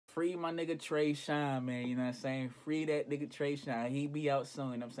Free my nigga Trey Shine, man. You know what I'm saying? Free that nigga Trey Shine. He be out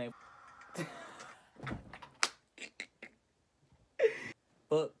soon, you know what I'm saying?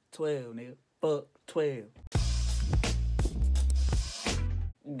 Fuck 12, nigga. Fuck 12.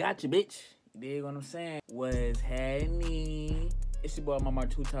 Gotcha, bitch. You dig what I'm saying? What's happening? It's your boy MarMar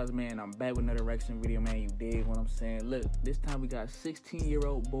 2000, man. I'm back with another reaction video, man. You dig what I'm saying? Look, this time we got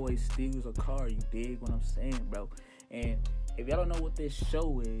 16-year-old boy steals a car. You dig what I'm saying, bro? And if y'all don't know what this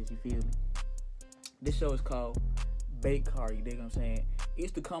show is, you feel me? This show is called Bait Car. You dig what I'm saying? It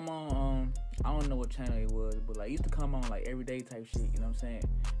used to come on, I don't know what channel it was, but like it used to come on like everyday type shit. You know what I'm saying?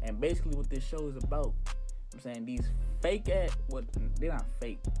 And basically what this show is about, I'm saying these fake ass, what they're not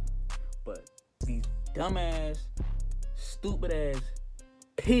fake, but these dumbass, stupid ass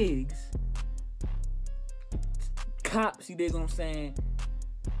pigs, cops. You dig what I'm saying?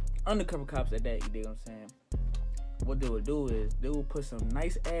 Undercover cops at that. You dig what I'm saying? What they would do is they would put some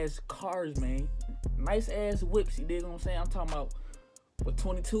nice ass cars, man, nice ass whips. You dig what I'm saying? I'm talking about with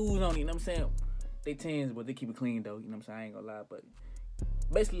 22s on it. You know what I'm saying? They 10s, but they keep it clean though. You know what I'm saying? I ain't gonna lie, but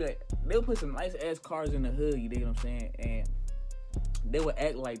basically like they'll put some nice ass cars in the hood. You dig what I'm saying? And they would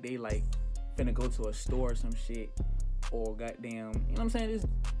act like they like finna go to a store or some shit, or goddamn, you know what I'm saying? This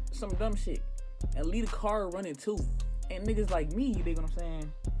some dumb shit, and leave the car running too. And niggas like me, you dig what I'm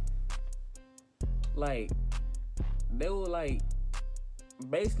saying? Like, they were like,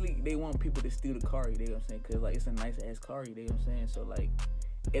 basically they want people to steal the car, you dig what I'm saying? Cause like it's a nice ass car, you dig what I'm saying? So like,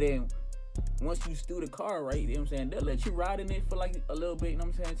 it ain't, once you steal the car, right, you dig what I'm saying? They'll let you ride in it for like a little bit, you know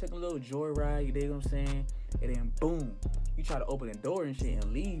what I'm saying? Take a little joyride, you dig what I'm saying? And then boom, you try to open the door and shit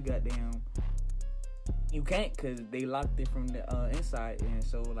and leave, goddamn. You can't, cause they locked it from the inside. And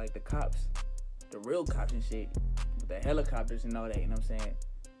so like the cops, the real cops and shit, with the helicopters and all that, you know what I'm saying,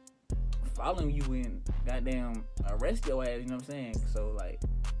 following you and goddamn arrest your ass, you know what I'm saying? So like,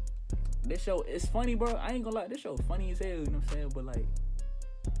 this show is funny, bro. I ain't gonna lie, this show funny as hell, you know what I'm saying? But like,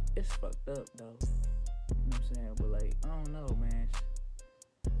 it's fucked up though, you know what I'm saying? But like, I don't know, man.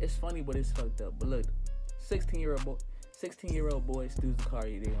 It's funny, but it's fucked up. But look, 16-year-old boy steals the car,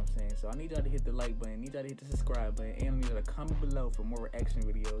 you know what I'm saying? So I need y'all to hit the like button, I need y'all to hit the subscribe button, and I need y'all to comment below for more reaction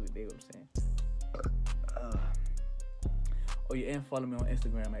videos, you know what I'm saying? Oh yeah, and follow me on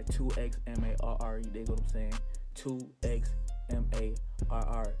Instagram at 2xmarr, you dig what I'm saying? 2xmarr,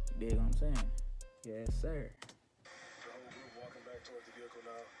 you dig what I'm saying? Yes, sir. The whole group walking back towards the vehicle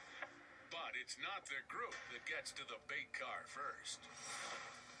now. But it's not the group that gets to the bait car first.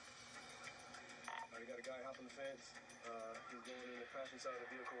 You got a guy hopping the fence. He's going in the passenger side of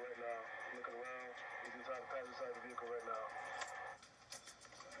the vehicle right now. Looking around. He's inside the passenger side of the vehicle right now.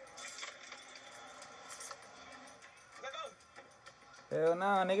 Let go! Hell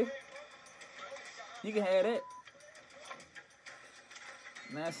nah, nigga. You can have that.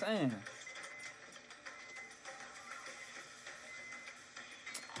 Not saying.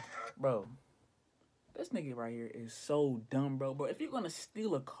 Bro, this nigga right here is so dumb, bro. Bro, if you're gonna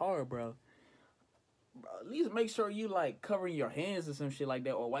steal a car, bro, at least make sure you like covering your hands or some shit like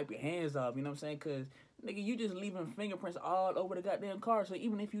that, or wipe your hands off, you know what I'm saying? Cause nigga, you just leaving fingerprints all over the goddamn car. So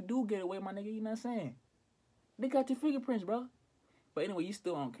even if you do get away, my nigga, you know what I'm saying? They got your fingerprints, bro. But anyway, you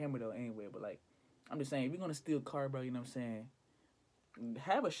still on camera though anyway. But like, I'm just saying, if you're gonna steal a car, bro, you know what I'm saying,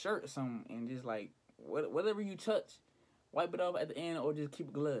 have a shirt or something and just like whatever you touch, wipe it off at the end, or just keep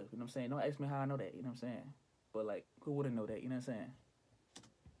a glove, you know what I'm saying? Don't ask me how I know that, you know what I'm saying? But like, who wouldn't know that, you know what I'm saying?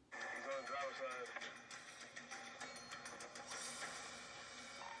 He's on the driver's side.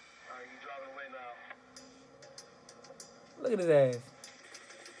 Alright, he's driving away now. Look at his ass.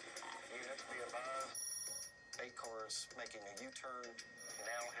 Units be advised. Bait cars making a U-turn,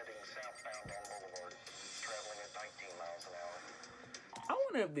 now heading southbound on Boulevard, traveling at 19 miles an hour. I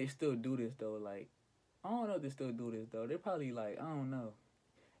wonder if they still do this though. Like, I don't know if they still do this though. They're probably like, I don't know.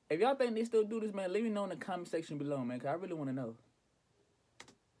 If y'all think they still do this, man, let me know in the comment section below, man, because I really want to know.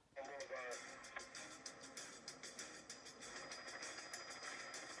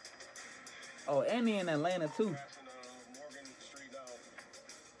 Oh, and they in Atlanta too. The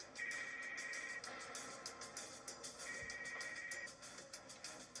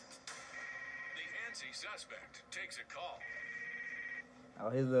antsy suspect takes a call. Oh,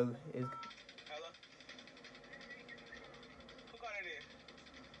 his little, his. Hello? Who got it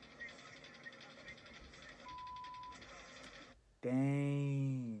in?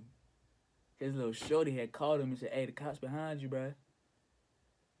 Dang. His little shorty had called him and said, hey, the cops behind you, bruh.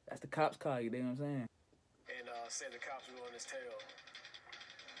 That's the cops call you, you know what I'm saying? And said the cops were on his tail.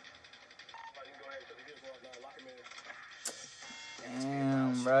 You can go ahead and put the vehicle off now. Lock him in.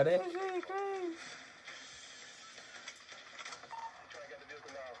 Damn, bro, that shit crazy. Try to get the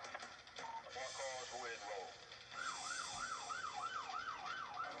vehicle now.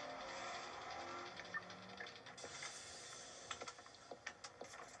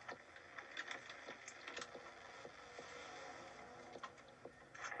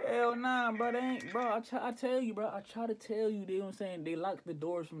 Hell nah, bro. They ain't, bro. I tell you, bro. I try to tell you. You know what I'm saying? They lock the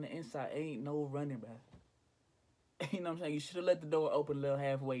doors from the inside. Ain't no running, bro. You know what I'm saying? You should have let the door open a little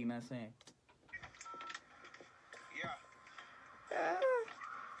halfway. You know what I'm saying? Yeah. I'm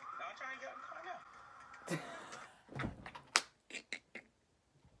trying to get in the car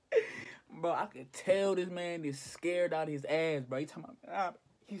now. Bro, I could tell this man is scared out of his ass, bro. He talking about,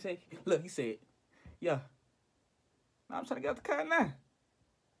 he said, look, he said, yeah. I'm trying to get out the car now.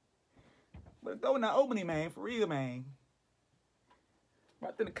 But the door not opening, man, for real, man.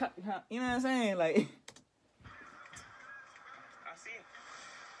 Right through the car, you know what I'm saying? Like, I see it.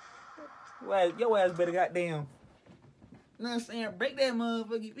 well, your ass better goddamn, you know what I'm saying? Break that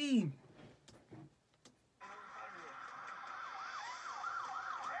motherfucking feed.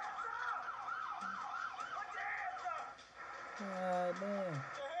 God damn. Your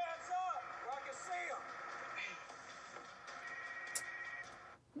hands up, where I can see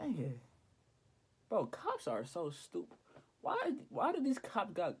them. Man. Bro, cops are so stupid. Why do these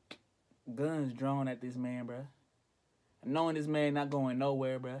cops got guns drawn at this man, bro? Knowing this man not going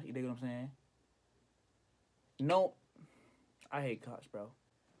nowhere, bro. You dig what I'm saying? No. I hate cops, bro.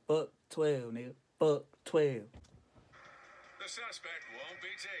 Fuck 12, nigga. Fuck 12. The suspect won't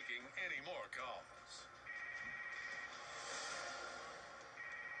be taking any more calls.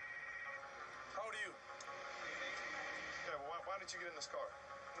 How old are you? Yeah, well, why did you get in this car?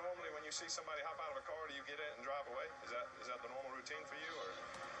 Normally, when you see somebody hop out of a car, do you get in and drive away? Is that the normal routine for you, or?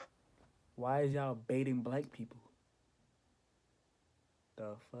 Why is y'all baiting black people?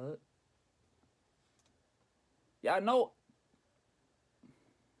 The fuck? Y'all know.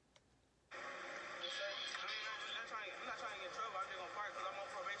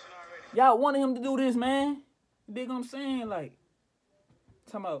 Y'all wanted him to do this, man. You dig what I'm saying? Like,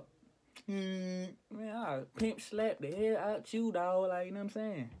 talking about, man, I pimp slap the hell out you, dog. Like, you know what I'm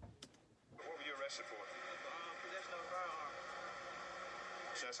saying? What were you arrested for? Possession of a firearm.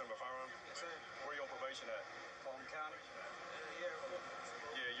 Possession of a firearm? Yes, sir. Where are you on probation at? Fulton County. Yeah,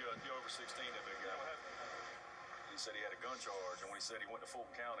 you're over 16, that big guy. What happened? He said he had a gun charge, and when he said he went to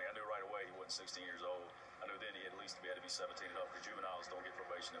Fulton County, I knew right away he wasn't 16 years old. I knew then he at least had to be 17 and up, because juveniles don't get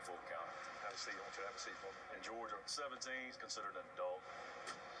probation in Fulton County. Have a seat. I want you to have a seat for me. In Georgia, 17 is considered an adult. Who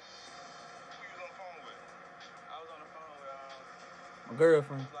you was on the phone with? I was on the phone with My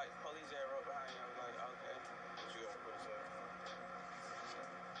girlfriend. like police that wrote behind you. I was like, okay. What you got for us, sir?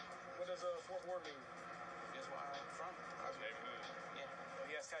 What does Fort Worth mean? Guess where I'm from? That's neighborhood. Yeah.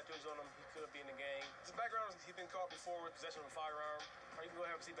 He has tattoos on him. He could be in the gang. His background is he's been caught before with possession of a firearm. Or you can go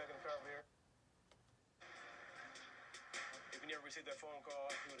have a seat back in the car over here. If he never received that phone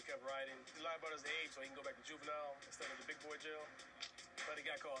call, he would have kept riding. He lied about his age, so he can go back to juvenile instead of the big boy jail. But he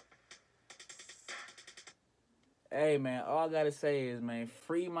got caught. Hey, man, all I gotta say is, man,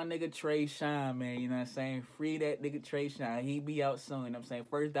 free my nigga Trey Shine, man. You know what I'm saying? Free that nigga Trey Shine. He be out soon, you know what I'm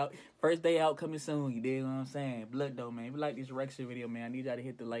saying? First day out coming soon, you dig what I'm saying? Blood though, man. If you like this reaction video, man, I need y'all to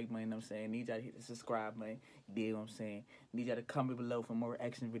hit the like button, you know what I'm saying? I need y'all to hit the subscribe button, you dig what I'm saying? I need y'all to comment below for more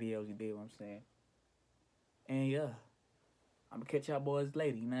action videos, you dig what I'm saying? And yeah, I'm gonna catch y'all boys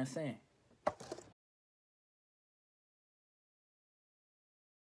later, you know what I'm saying?